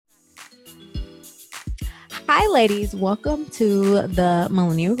Hi, ladies. Welcome to the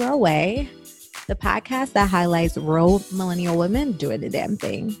Millennial Girl Way, the podcast that highlights real millennial women doing the damn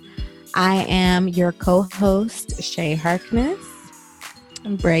thing. I am your co-host, Shay Harkness.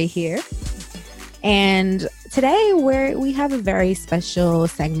 I'm Bray here. And today we have a very special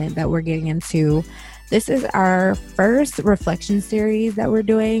segment that we're getting into. This is our first reflection series that we're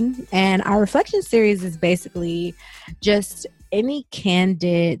doing. And our reflection series is basically just any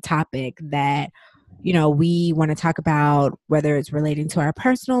candid topic that we want to talk about, whether it's relating to our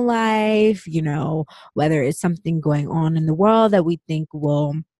personal life, whether it's something going on in the world that we think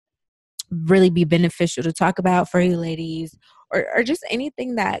will really be beneficial to talk about for you ladies, or just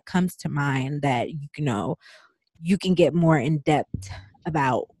anything that comes to mind that, you can get more in depth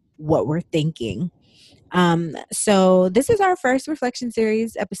about what we're thinking. So this is our first reflection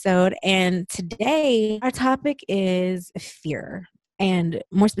series episode, and today our topic is fear. And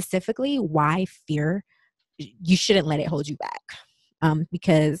more specifically, why fear, you shouldn't let it hold you back.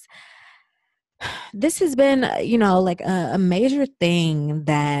 Because this has been, like a major thing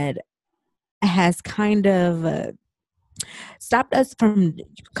that has kind of stopped us from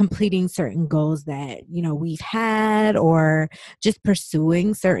completing certain goals that, we've had, or just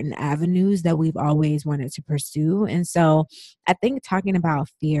pursuing certain avenues that we've always wanted to pursue. And so I think talking about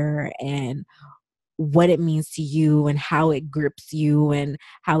fear and what it means to you and how it grips you and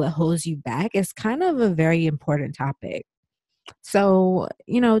how it holds you back is kind of a very important topic. So,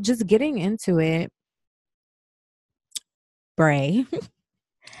 just getting into it, Bray,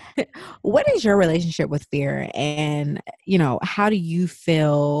 what is your relationship with fear? And, how do you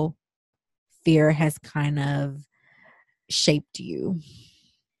feel fear has kind of shaped you?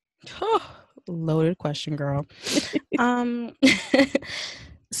 Loaded question, girl. um,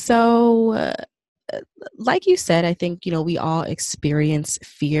 so, like you said, I think, we all experience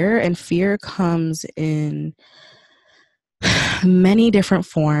fear, and fear comes in many different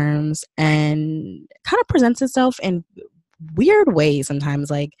forms and kind of presents itself in weird ways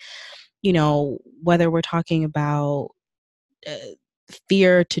sometimes, like, whether we're talking about uh,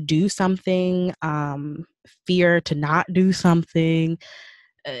 fear to do something, fear to not do something.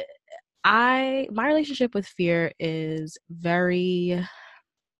 My relationship with fear is very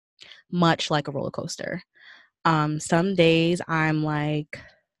much like a roller coaster. Some days I'm like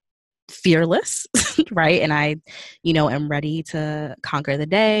fearless, right? And I, am ready to conquer the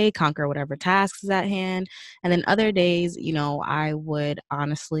day, conquer whatever tasks is at hand. And then other days, I would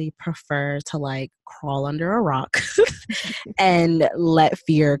honestly prefer to like crawl under a rock and let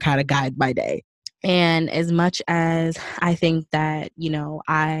fear kind of guide my day. And as much as I think that,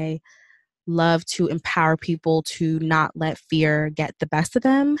 I love to empower people to not let fear get the best of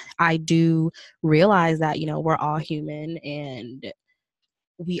them, I do realize that, we're all human and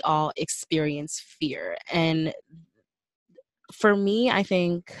we all experience fear. And for me, I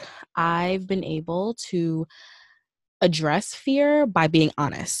think I've been able to address fear by being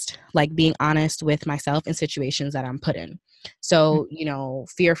honest, like being honest with myself in situations that I'm put in. So,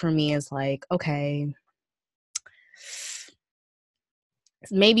 fear for me is like, okay,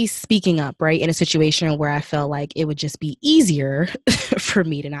 maybe speaking up, right, in a situation where I feel like it would just be easier for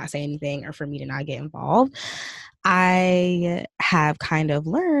me to not say anything or for me to not get involved. I have kind of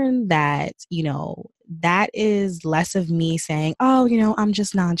learned that, that is less of me saying, oh, I'm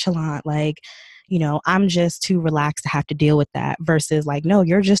just nonchalant, like, I'm just too relaxed to have to deal with that, versus like, no,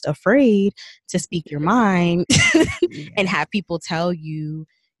 you're just afraid to speak your mind and have people tell you,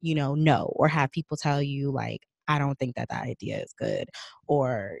 no, or have people tell you like, I don't think that idea is good,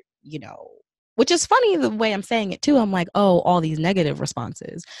 or, which is funny the way I'm saying it too. I'm like, oh, all these negative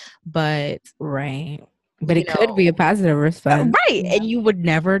responses, but right. But it could be a positive response. Right. And you would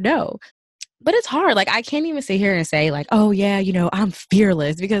never know. But it's hard. Like, I can't even sit here and say like, oh yeah, I'm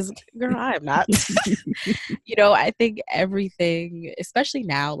fearless, because girl, I am not. I think everything, especially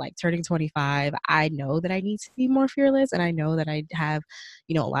now, like turning 25, I know that I need to be more fearless. And I know that I have,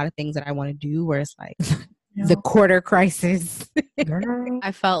 a lot of things that I want to do where it's like, the quarter crisis. Girl,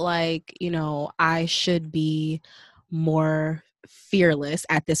 I felt like, I should be more fearless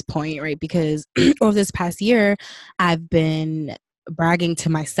at this point, right? Because over this past year, I've been bragging to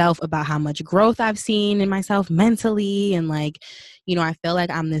myself about how much growth I've seen in myself mentally. And like, I feel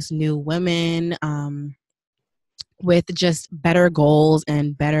like I'm this new woman with just better goals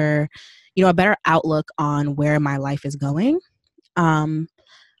and better, a better outlook on where my life is going.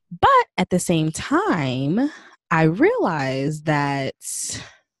 But at the same time, I realized that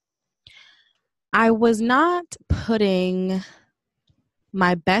I was not putting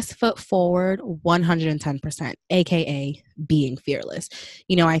My best foot forward, 110%, aka being fearless.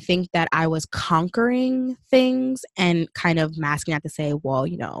 You know, I think that I was conquering things and kind of masking that to say, well,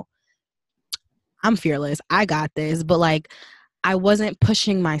 you know, I'm fearless. I got this. But like, I wasn't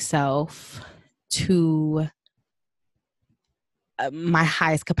pushing myself to my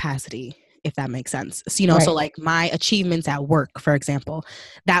highest capacity, if that makes sense. So, you know, so Right. like my achievements at work, for example,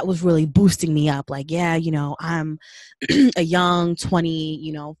 that was really boosting me up. Like, yeah, you know, I'm a young 20,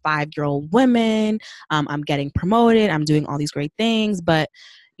 you know, 5-year-old woman. I'm getting promoted. I'm doing all these great things. But,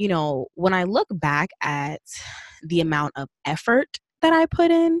 you know, when I look back at the amount of effort that I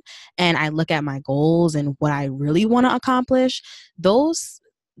put in and I look at my goals and what I really want to accomplish,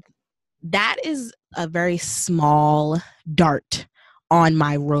 that is a very small dart on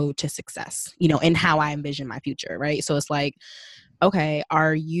my road to success, you know, and how I envision my future, right? So it's like, okay,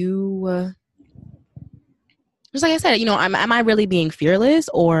 are you just like I said, you know, am I really being fearless,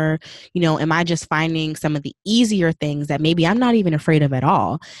 or, you know, am I just finding some of the easier things that maybe I'm not even afraid of at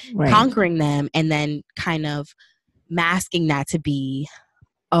all, Right. conquering them, and then kind of masking that to be,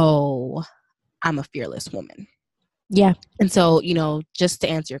 oh, I'm a fearless woman. Yeah. And so, you know, just to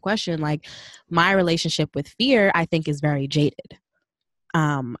answer your question, like my relationship with fear, I think is very jaded.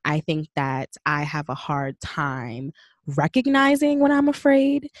 I think that I have a hard time recognizing when I'm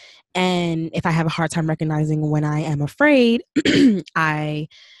afraid. And if I have a hard time recognizing when I am afraid, I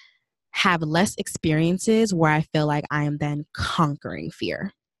have less experiences where I feel like I am then conquering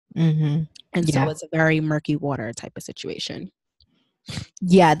fear. Mm-hmm. And so Yeah. it's a very murky water type of situation.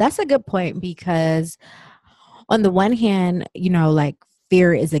 Yeah, that's a good point because on the one hand, you know, like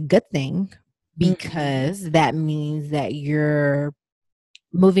fear is a good thing because that means that you're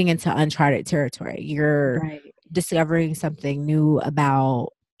moving into uncharted territory. You're Right. discovering something new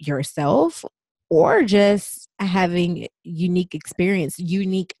about yourself or just having unique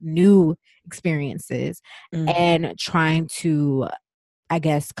new experiences Mm-hmm. and trying to, I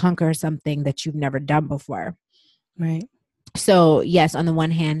guess, conquer something that you've never done before. Right. So, yes, on the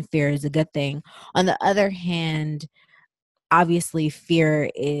one hand, fear is a good thing. On the other hand, obviously, fear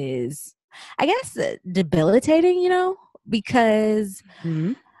is, I guess, debilitating, you know, because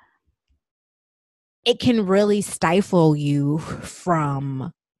Mm-hmm. it can really stifle you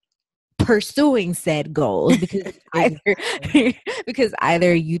from pursuing said goals because Exactly.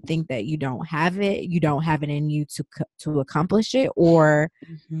 either you think that you don't have it in you to accomplish it, or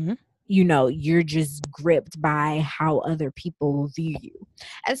Mm-hmm. you know you're just gripped by how other people view you.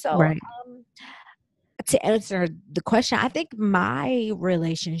 And so Right. to answer the question, I think my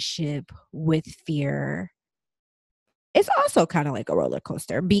relationship with fear is also kind of like a roller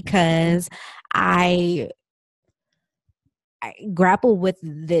coaster because I I grapple with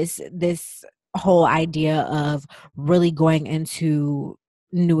this whole idea of really going into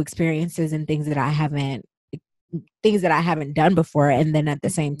new experiences and things that I haven't done before, and then at the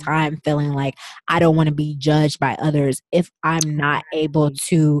same time feeling like I don't want to be judged by others if I'm not able Right.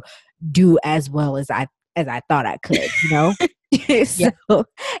 to do as well as I thought I could, you know? Yeah. So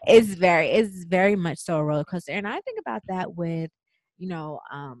it's very much so a roller coaster. And I think about that with, you know,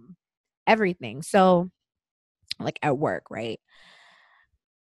 everything. So like at work, right?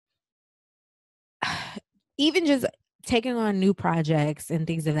 Even just taking on new projects and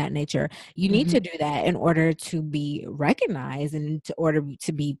things of that nature, you need Mm-hmm. to do that in order to be recognized and to order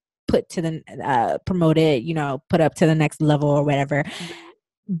to be put to the promoted, you know, put up to the next level or whatever. Right.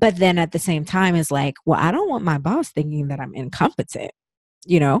 But then at the same time, it's like, well, I don't want my boss thinking that I'm incompetent,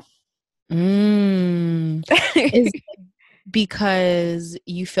 you know? Mm. Is because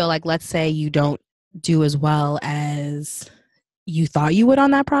you feel like, let's say you don't do as well as you thought you would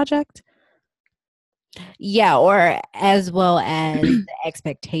on that project? Yeah, or as well as the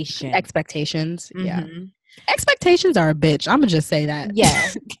expectation. Expectations. Yeah. Hmm. Expectations are a bitch. I'm going to just say that. Yeah.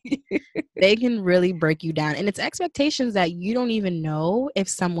 They can really break you down. And it's expectations that you don't even know if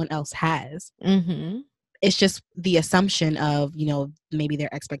someone else has. Hmm. It's just the assumption of, you know, maybe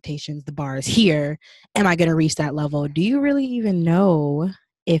their expectations, the bar is here. Am I going to reach that level? Do you really even know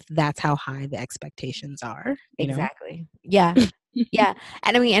if that's how high the expectations are, you know? Exactly. Yeah. Yeah.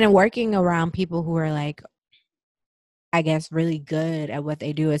 And I mean, and working around people who are like, I guess, really good at what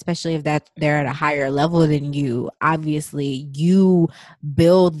they do, especially if that they're at a higher level than you. Obviously, you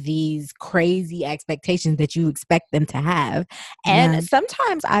build these crazy expectations that you expect them to have. And Yeah.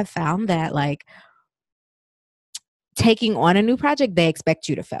 sometimes I've found that like taking on a new project, they expect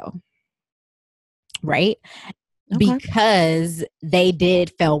you to fail, right? Okay. Because they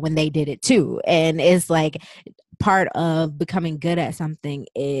did fail when they did it too. And it's like part of becoming good at something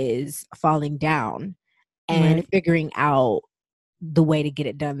is falling down and Right. figuring out the way to get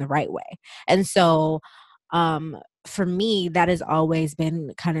it done the right way. And so for me, that has always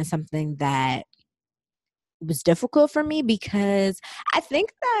been kind of something that was difficult for me, because I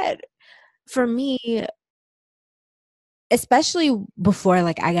think that for me, especially before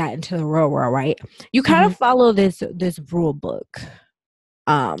like I got into the real world, right? You kind Mm-hmm. of follow this rule book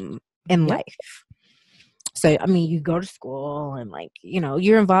in Yep. life. So I mean, you go to school and like, you know,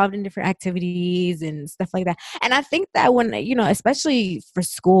 you're involved in different activities and stuff like that. And I think that when, you know, especially for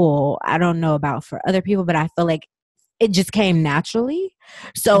school, I don't know about for other people, but I feel like it just came naturally.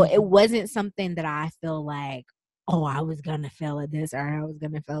 So it Mm-hmm. wasn't something that I feel like, oh, I was gonna fail at this or I was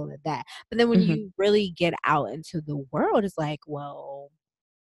gonna fail at that. But then when Mm-hmm. you really get out into the world, it's like, well,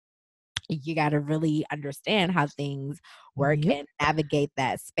 you got to really understand how things work Yep. and navigate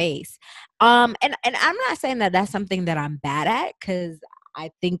that space. And I'm not saying that that's something that I'm bad at, because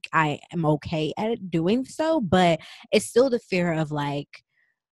I think I am okay at doing so, but it's still the fear of like,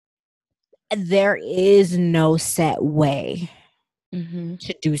 there is no set way Mm-hmm.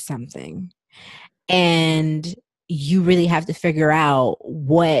 to do something. And you really have to figure out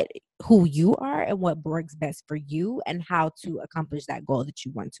who you are and what works best for you and how to accomplish that goal that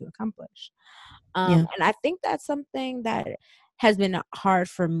you want to accomplish. Yeah. And I think that's something that has been hard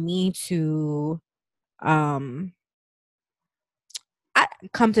for me to um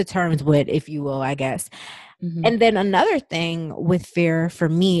come to terms with, if you will, I guess. Mm-hmm. And then another thing with fear for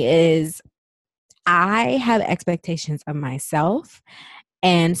me is I have expectations of myself,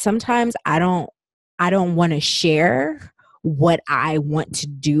 and sometimes I don't want to share what I want to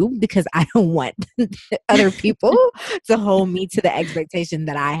do, because I don't want other people to hold me to the expectation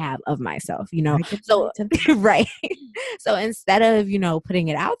that I have of myself, you know? I can So, relate to that. right. So instead of, you know, putting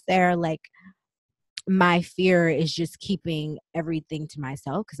it out there, like, my fear is just keeping everything to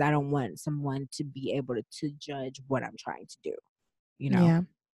myself, because I don't want someone to be able to judge what I'm trying to do, you know? Yeah.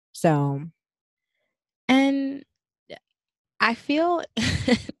 So, And I feel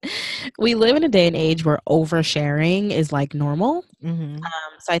we live in a day and age where oversharing is like normal. mhm,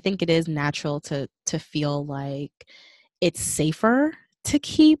 So I think it is natural to feel like it's safer to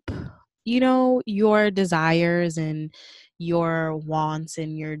keep, you know, your desires and your wants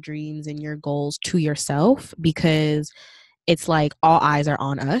and your dreams and your goals to yourself, because it's like all eyes are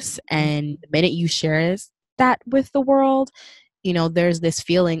on us. And the minute you share that with the world, you know, there's this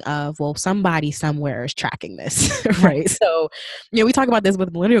feeling of, well, somebody somewhere is tracking this, right, right? So, you know, we talk about this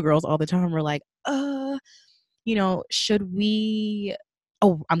with millennial girls all the time. We're like, you know, should we?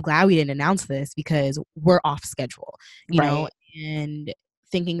 Oh, I'm glad we didn't announce this because we're off schedule, you know, right, and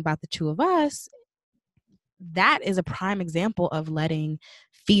thinking about the two of us, that is a prime example of letting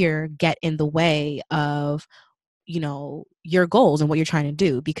fear get in the way of, you know, your goals and what you're trying to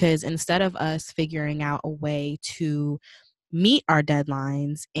do. Because instead of us figuring out a way to meet our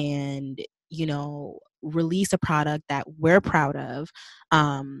deadlines and, you know, release a product that we're proud of,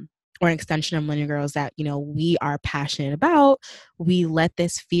 or an extension of Millennial Girls that, you know, we are passionate about, we let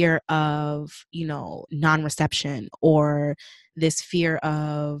this fear of, you know, non-reception, or this fear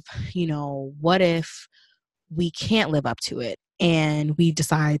of, you know, what if we can't live up to it and we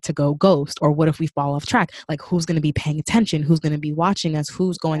decide to go ghost, or what if we fall off track? Like, who's going to be paying attention? Who's going to be watching us?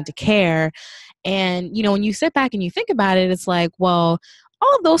 Who's going to care? And, you know, when you sit back and you think about it, it's like, well,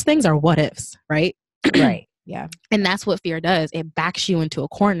 all of those things are what ifs, right? right, yeah, And that's what fear does. It backs you into a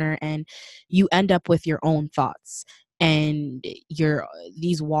corner and you end up with your own thoughts and your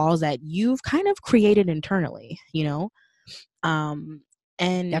these walls that you've kind of created internally, you know? Um,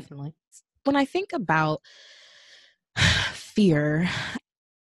 and definitely. when I think about fear,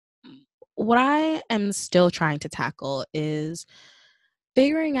 what I am still trying to tackle is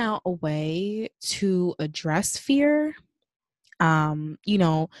figuring out a way to address fear. You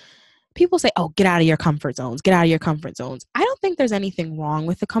know, people say, oh, get out of your comfort zones, get out of your comfort zones. I don't think there's anything wrong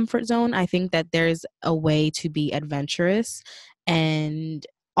with the comfort zone. I think that there's a way to be adventurous and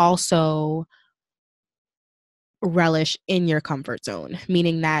also relish in your comfort zone,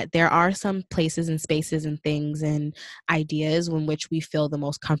 meaning that there are some places and spaces and things and ideas in which we feel the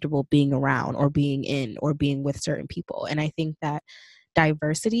most comfortable being around or being in or being with certain people. And I think that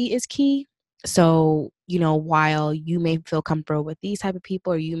diversity is key. So, you know, while you may feel comfortable with these type of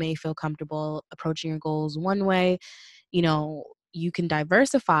people, or you may feel comfortable approaching your goals one way, you know, you can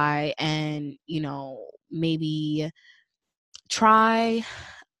diversify and, you know, maybe try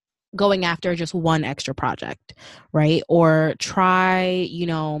going after just one extra project, right? Or try, you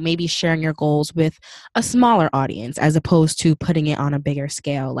know, maybe sharing your goals with a smaller audience as opposed to putting it on a bigger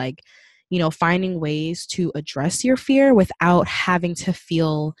scale. Like, you know, finding ways to address your fear without having to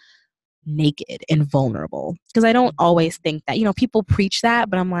feel naked and vulnerable. Because I don't always think that, people preach that,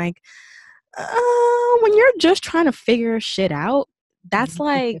 but I'm like, when you're just trying to figure shit out, that's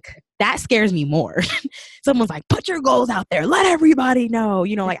like, that scares me more. Someone's like, put your goals out there, let everybody know,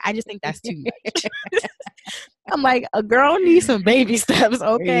 like, I just think that's too much. I'm like, a girl needs some baby steps,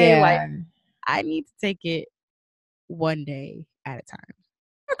 okay? Yeah. Like, I need to take it one day at a time.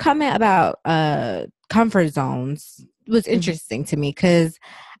 Your comment about comfort zones was interesting to me, because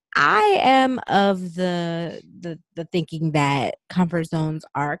I am of the thinking that comfort zones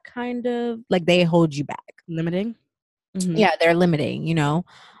are kind of like they hold you back. Limiting? Mm-hmm. Yeah, they're limiting,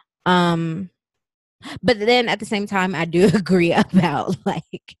 but then at the same time, I do agree about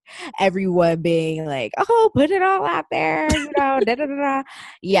like everyone being like, "Oh, put it all out there," da, da, da, da.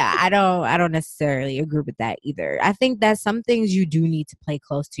 Yeah, I don't necessarily agree with that either. I think that some things you do need to play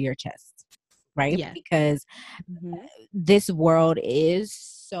close to your chest, right? Yeah. Because this world is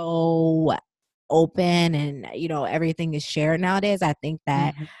so open, and everything is shared nowadays. I think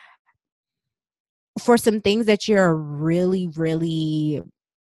that for some things that you're really, really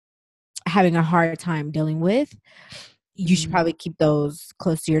having a hard time dealing with, you should probably keep those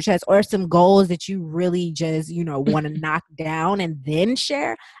close to your chest, or some goals that you really just, want to knock down and then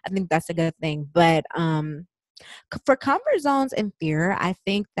share. I think that's a good thing. But for comfort zones and fear, I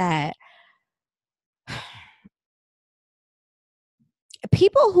think that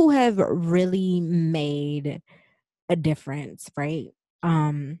people who have really made a difference, right?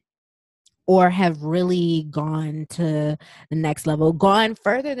 Or have really gone to the next level, gone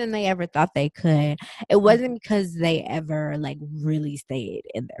further than they ever thought they could. It wasn't because they ever like really stayed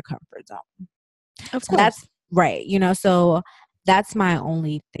in their comfort zone. Of So course. that's right. So that's my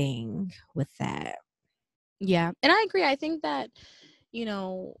only thing with that. Yeah. And I agree. I think that,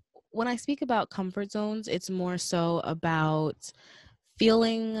 when I speak about comfort zones, it's more so about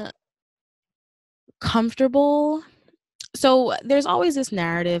feeling comfortable. So there's always this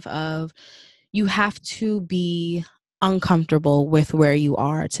narrative of you have to be uncomfortable with where you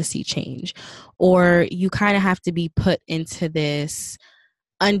are to see change, or you kind of have to be put into this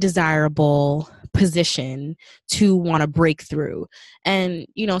undesirable position to want to break through. And,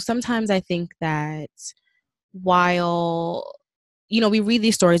 sometimes I think that while we read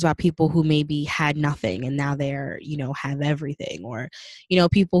these stories about people who maybe had nothing and now they're, have everything, or,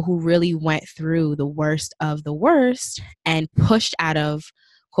 people who really went through the worst of the worst and pushed out of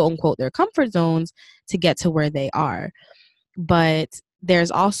quote unquote their comfort zones to get to where they are. But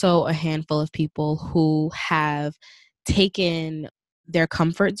there's also a handful of people who have taken their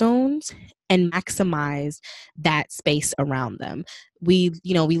comfort zones and maximize that space around them. We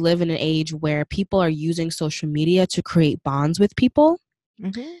live in an age where people are using social media to create bonds with people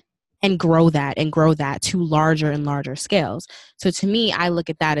and grow that to larger and larger scales. So to me, I look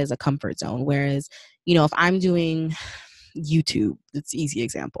at that as a comfort zone. Whereas, if I'm doing YouTube, it's an easy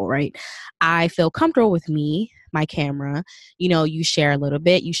example, right? I feel comfortable with me, my camera, you share a little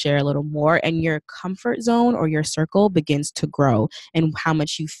bit, you share a little more, and your comfort zone or your circle begins to grow, and how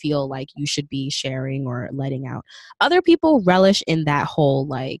much you feel like you should be sharing or letting out. Other people relish in that whole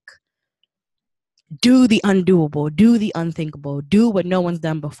like, do the undoable, do the unthinkable, do what no one's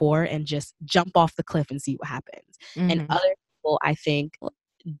done before, and just jump off the cliff and see what happens. And other people, I think,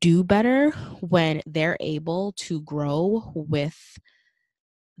 do better when they're able to grow with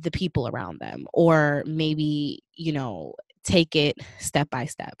the people around them, or maybe take it step by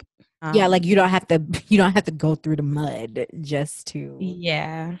step. Yeah, like you don't have to go through the mud just to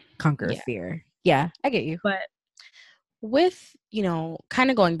conquer fear. Yeah, I get you. But with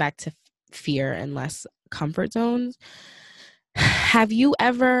kind of going back to fear and less comfort zones, have you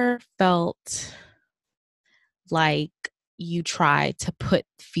ever felt like you tried to put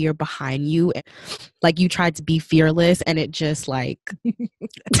fear behind you, like you tried to be fearless and it just like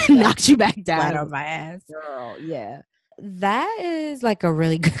knocked you back down flat on my ass? Girl, yeah. That is like a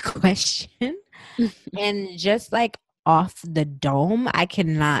really good question. And just like off the dome, I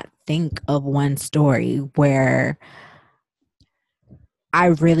cannot think of one story where I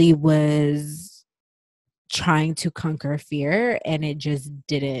really was trying to conquer fear and it just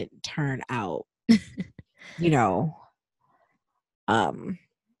didn't turn out,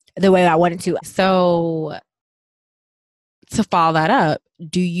 the way I wanted to. So to follow that up,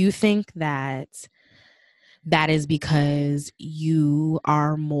 do you think that is because you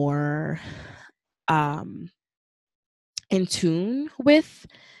are more in tune with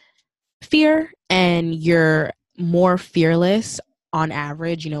fear and you're more fearless on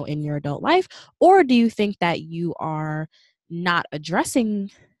average, in your adult life? Or do you think that you are not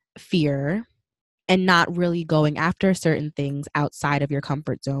addressing fear and not really going after certain things outside of your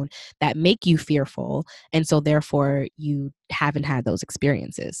comfort zone that make you fearful. And so therefore you haven't had those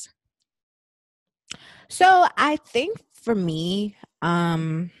experiences. So I think for me,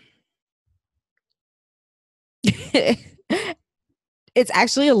 it's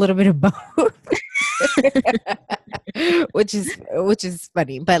actually a little bit of both. which is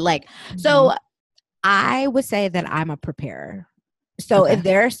funny, but like, so I would say that I'm a preparer. So Okay. if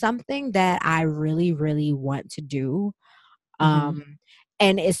there's something that I really, really want to do, and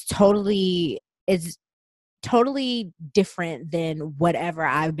it's totally different than whatever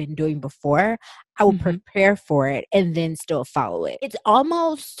I've been doing before, I will prepare for it and then still follow it. It's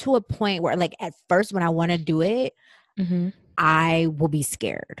almost to a point where, like, at first when I want to do it, I will be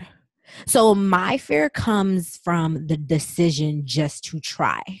scared. So my fear comes from the decision just to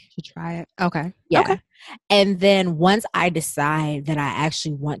try. To try it. Okay. Yeah. Okay. And then once I decide that I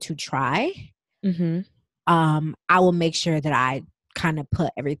actually want to try, I will make sure that I kind of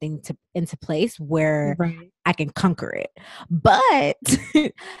put everything into place where I can conquer it. But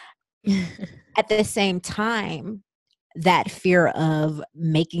at the same time, that fear of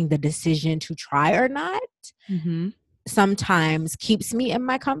making the decision to try or not sometimes keeps me in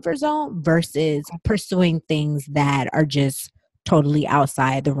my comfort zone versus pursuing things that are just totally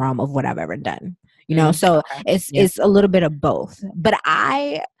outside the realm of what I've ever done. You know, so it's a little bit of both. But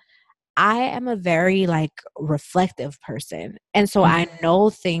I am a very like reflective person. And so I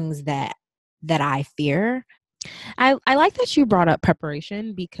know things that I fear. I like that you brought up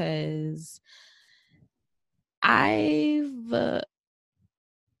preparation, because I've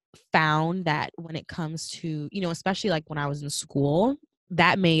found that when it comes to, especially like when I was in school,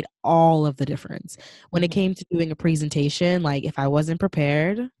 that made all of the difference. When it came to doing a presentation, like if I wasn't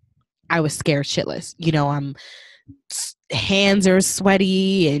prepared, I was scared shitless. I'm hands are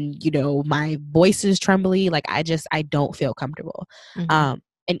sweaty and my voice is trembly. Like I don't feel comfortable. And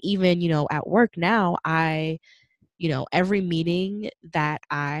even at work now, every meeting that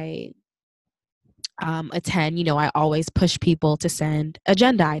I attend, I always push people to send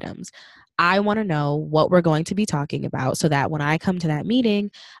agenda items. I want to know what we're going to be talking about so that when I come to that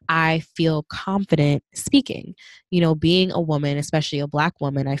meeting, I feel confident speaking. Being a woman, especially a Black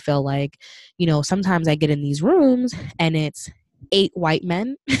woman, I feel like, sometimes I get in these rooms and it's 8 white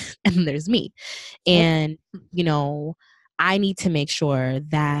men and there's me. And, I need to make sure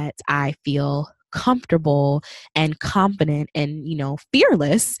that I feel comfortable and confident and,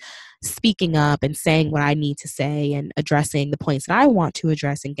 fearless speaking up and saying what I need to say and addressing the points that I want to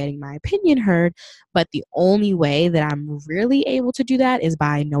address and getting my opinion heard. But the only way that I'm really able to do that is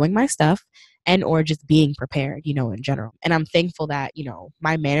by knowing my stuff and or just being prepared, in general. And I'm thankful that,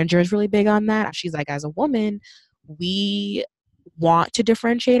 my manager is really big on that. She's like, as a woman, we want to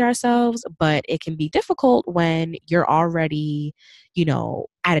differentiate ourselves, but it can be difficult when you're already,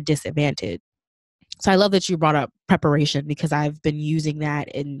 at a disadvantage. So I love that you brought up preparation, because I've been using that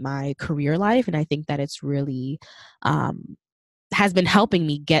in my career life. And I think that it's really has been helping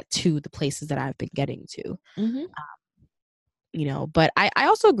me get to the places that I've been getting to. But I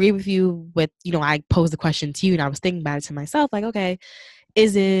also agree with you with, I posed the question to you and I was thinking about it to myself, like, okay,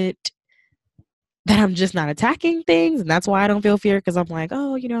 is it that I'm just not attacking things and that's why I don't feel fear? Because I'm like,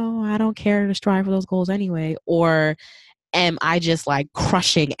 oh, I don't care to strive for those goals anyway. Or am I just like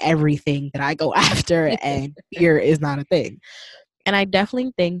crushing everything that I go after and fear is not a thing? And I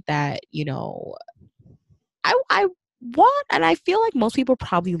definitely think that, I want, and I feel like most people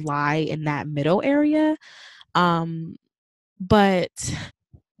probably lie in that middle area. But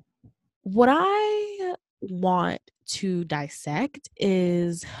what I want to dissect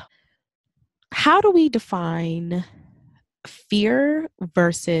is, how do we define fear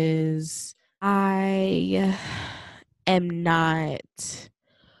versus I am not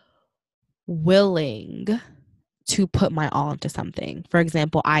willing to put my all into something? For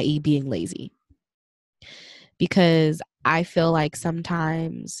example, i.e. being lazy. Because I feel like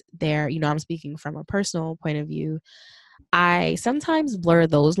sometimes I'm speaking from a personal point of view, I sometimes blur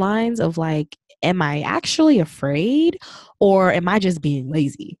those lines of like, am I actually afraid or am I just being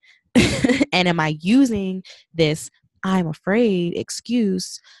lazy? And am I using this I'm afraid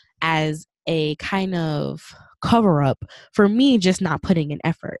excuse as a kind of cover up for me just not putting in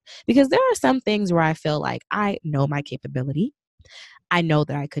effort? Because there are some things where I feel like I know my capability. I know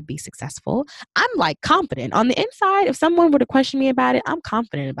that I could be successful. I'm like confident on the inside. If someone were to question me about it, I'm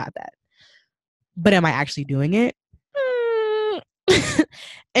confident about that. But am I actually doing it?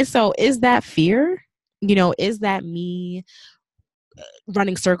 And so is that fear? Is that me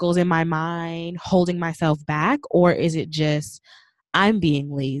running circles in my mind, holding myself back? Or is it just, I'm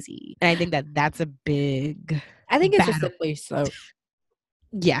being lazy. And I think that that's a big I think it's just battle. simply so.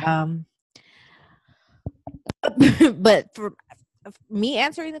 Yeah. But for me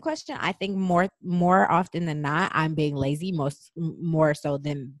answering the question, I think more often than not, I'm being lazy more so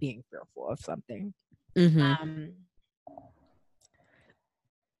than being fearful of something. Mm-hmm.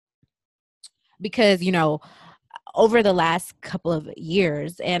 Because over the last couple of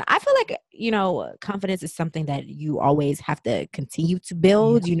years, and I feel like confidence is something that you always have to continue to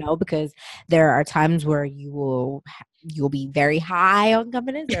build, because there are times where you'll be very high on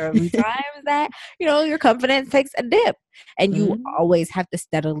confidence. There will be times that your confidence takes a dip, and you always have to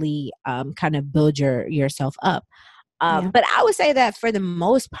steadily kind of build yourself up. But I would say that for the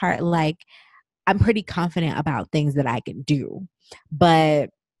most part, like, I'm pretty confident about things that I can do,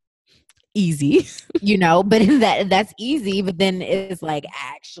 but easy. but that's easy, but then it's like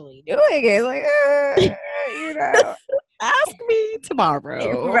actually doing it, like, ask me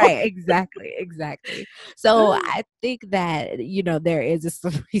tomorrow. right, exactly. So I think that there is a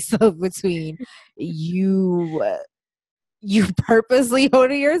slippery slope between you purposely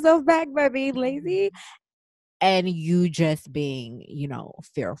holding yourself back by being lazy and you just being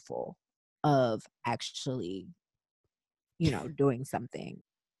fearful of actually doing something.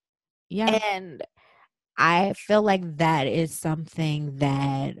 Yeah. And I feel like that is something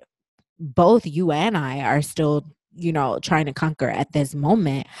that both you and I are still, trying to conquer at this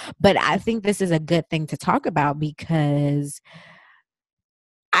moment. But I think this is a good thing to talk about because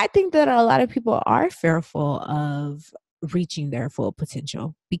I think that a lot of people are fearful of reaching their full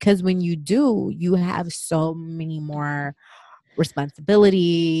potential, because when you do, you have so many more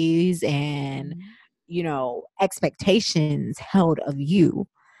responsibilities and, expectations held of you.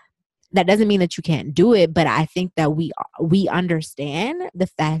 That doesn't mean that you can't do it, but I think that we understand the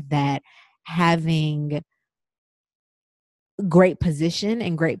fact that having great position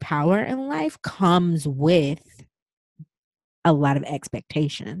and great power in life comes with a lot of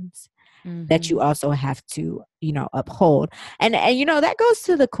expectations that you also have to, uphold. And that goes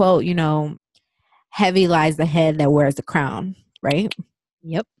to the quote, heavy lies the head that wears the crown, right?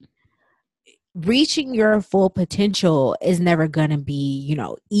 Yep. Reaching your full potential is never going to be,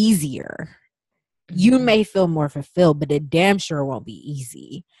 easier. You may feel more fulfilled, but it damn sure won't be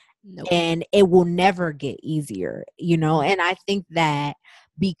easy. Nope. And it will never get easier, and I think that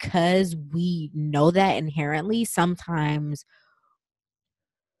because we know that inherently, sometimes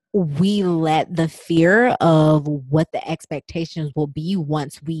we let the fear of what the expectations will be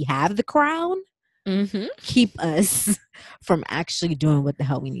once we have the crown keep us from actually doing what the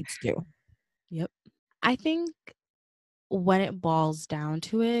hell we need to do. Yep. I think when it boils down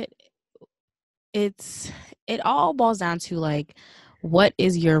to it, it all boils down to, like, what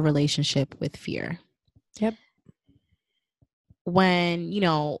is your relationship with fear? Yep. When,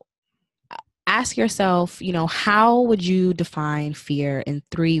 ask yourself, how would you define fear in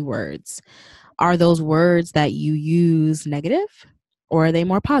 3 words? Are those words that you use negative, or are they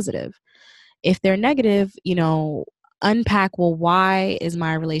more positive? If they're negative, unpack, well, why is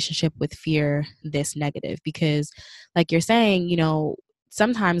my relationship with fear this negative? Because, like you're saying,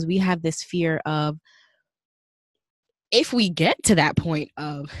 sometimes we have this fear of, if we get to that point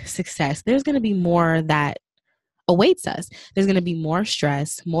of success, there's going to be more that awaits us. There's going to be more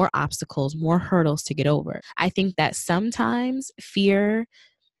stress, more obstacles, more hurdles to get over. I think that sometimes fear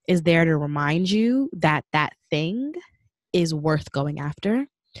is there to remind you that that thing is worth going after.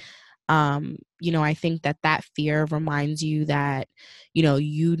 I think that fear reminds you that,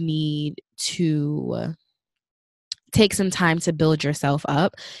 you need to take some time to build yourself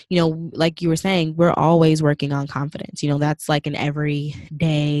up. Like you were saying, we're always working on confidence. That's like an every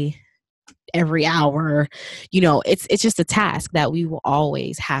day, every hour, it's just a task that we will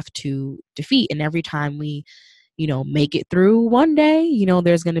always have to defeat. And every time we, make it through one day,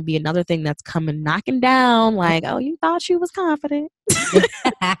 there's going to be another thing that's coming knocking down, like, oh, you thought you was confident.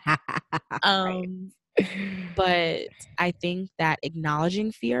 But I think that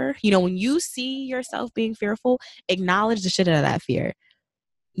acknowledging fear, when you see yourself being fearful, acknowledge the shit out of that fear.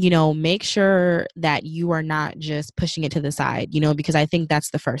 Make sure that you are not just pushing it to the side, because I think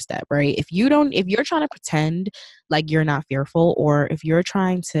that's the first step, right? If you're trying to pretend like you're not fearful, or if you're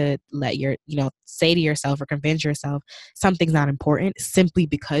trying to let say to yourself or convince yourself something's not important simply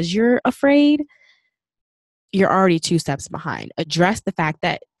because you're afraid, you're already 2 steps behind. Address the fact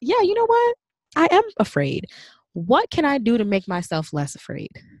that, yeah, you know what? I am afraid. What can I do to make myself less afraid?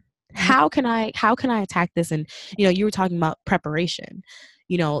 How can I attack this? And, you were talking about preparation.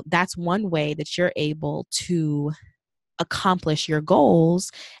 That's one way that you're able to accomplish your goals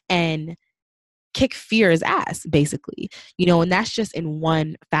and kick fear's ass, basically, you know, and that's just in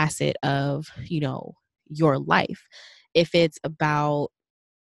one facet of, you know, your life. If it's about,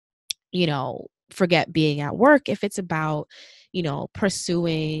 you know, forget being at work, if it's about, you know,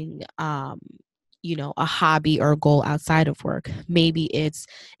 pursuing, you know, a hobby or a goal outside of work, maybe it's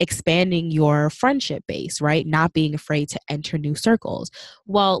expanding your friendship base, right? Not being afraid to enter new circles.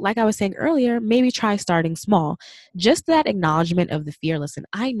 Well, like I was saying earlier, maybe try starting small. Just that acknowledgement of the fear. Listen,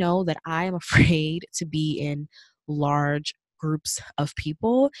 I know that I am afraid to be in large groups of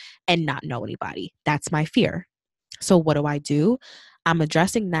people and not know anybody. That's my fear. So what do? I'm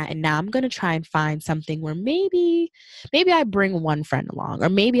addressing that, and now I'm going to try and find something where maybe I bring one friend along, or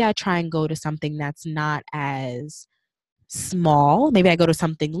maybe I try and go to something that's not as small. Maybe I go to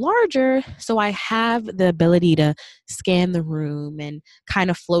something larger, so I have the ability to scan the room and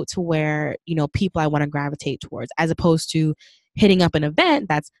kind of float to where, you know, people I want to gravitate towards, as opposed to hitting up an event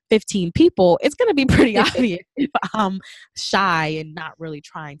that's 15 people. It's going to be pretty obvious if I'm shy and not really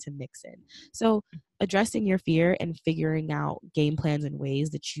trying to mix in. So addressing your fear and figuring out game plans and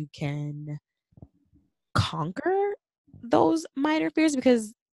ways that you can conquer those minor fears,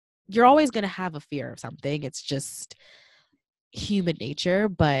 because you're always going to have a fear of something. It's just human nature,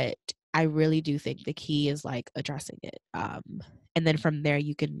 but I really do think the key is like addressing it. And then from there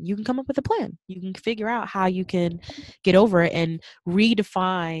you can come up with a plan. You can figure out how you can get over it and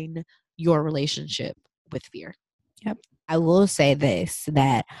redefine your relationship with fear. Yep. I will say this,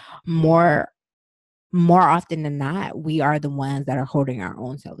 that more often than not, we are the ones that are holding our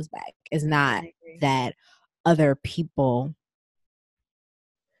own selves back. It's not that other people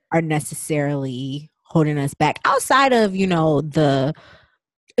are necessarily holding us back outside of, you know, the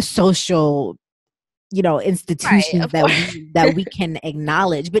social, you know, institutions that we can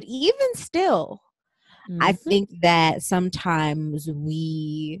acknowledge. But even still, I think that sometimes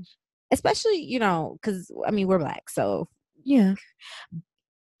we, especially, you know, because I mean, we're Black, so yeah,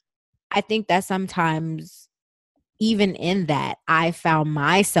 I think that sometimes even in that, I found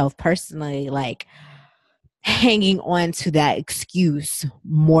myself personally like hanging on to that excuse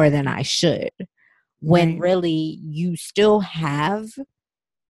more than I should, when really you still have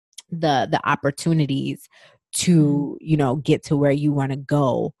the opportunities to, you know, get to where you want to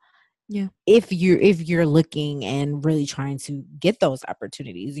go. Yeah. If you're looking and really trying to get those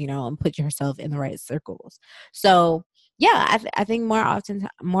opportunities, you know, and put yourself in the right circles. So yeah, I think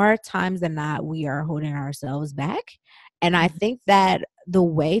more times than not, we are holding ourselves back. And I think that the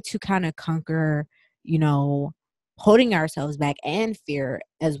way to kind of conquer, you know, holding ourselves back and fear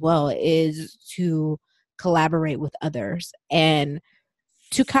as well is to collaborate with others and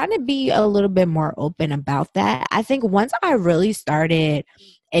to kind of be a little bit more open about that. I think once I really started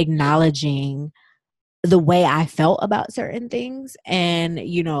acknowledging the way I felt about certain things and,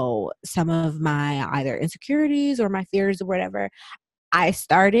 you know, some of my either insecurities or my fears or whatever, I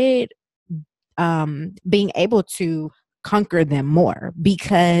started being able to conquer them more,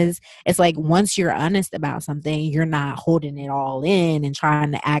 because it's like once you're honest about something, you're not holding it all in and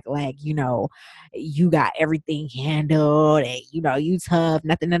trying to act like, you know, you got everything handled and, you know, you tough,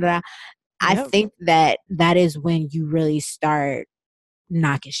 nothing, da, da, da. I think that is when you really start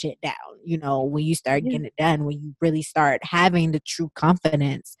knocking shit down, you know, when you start getting it done, when you really start having the true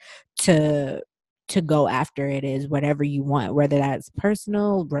confidence to go after it is whatever you want, whether that's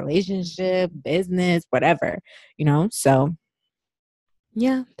personal, relationship, business, whatever, you know. So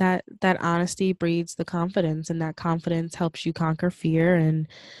yeah, that honesty breeds the confidence, and that confidence helps you conquer fear, and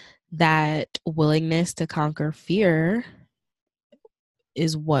that willingness to conquer fear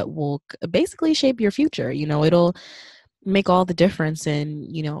is what will basically shape your future. You know, it'll make all the difference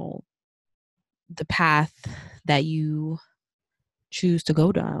in, you know, the path that you choose to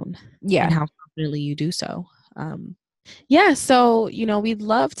go down, and how confidently you do so. Yeah, so, you know, we'd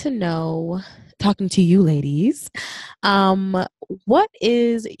love to know, talking to you ladies, what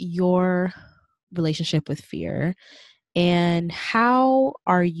is your relationship with fear, and how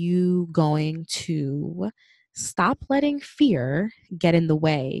are you going to stop letting fear get in the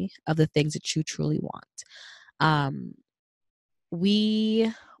way of the things that you truly want?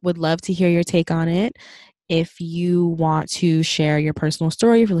 We would love to hear your take on it. If you want to share your personal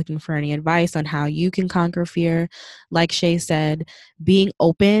story, if you're looking for any advice on how you can conquer fear, like Shay said, being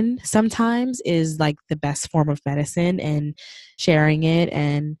open sometimes is like the best form of medicine, and sharing it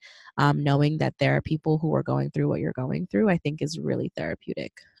and knowing that there are people who are going through what you're going through, I think is really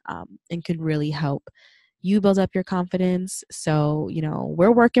therapeutic, and could really help you build up your confidence. So, you know,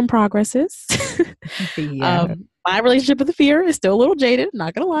 we're work in progresses. My relationship with the fear is still a little jaded,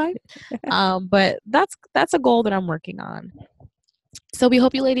 not gonna lie. But that's a goal that I'm working on. So we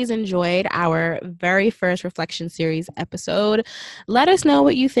hope you ladies enjoyed our very first reflection series episode. Let us know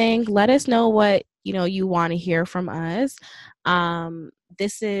what you think. Let us know what, you want to hear from us.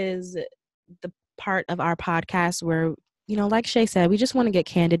 This is the part of our podcast where, like Shay said, we just want to get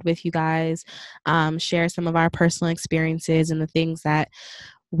candid with you guys, share some of our personal experiences and the things that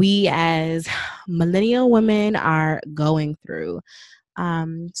we as millennial women are going through.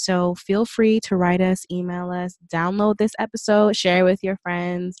 So feel free to write us, email us, download this episode, share it with your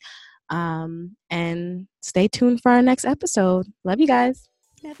friends, and stay tuned for our next episode. Love you guys.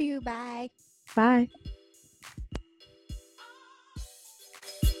 Love you. Bye. Bye.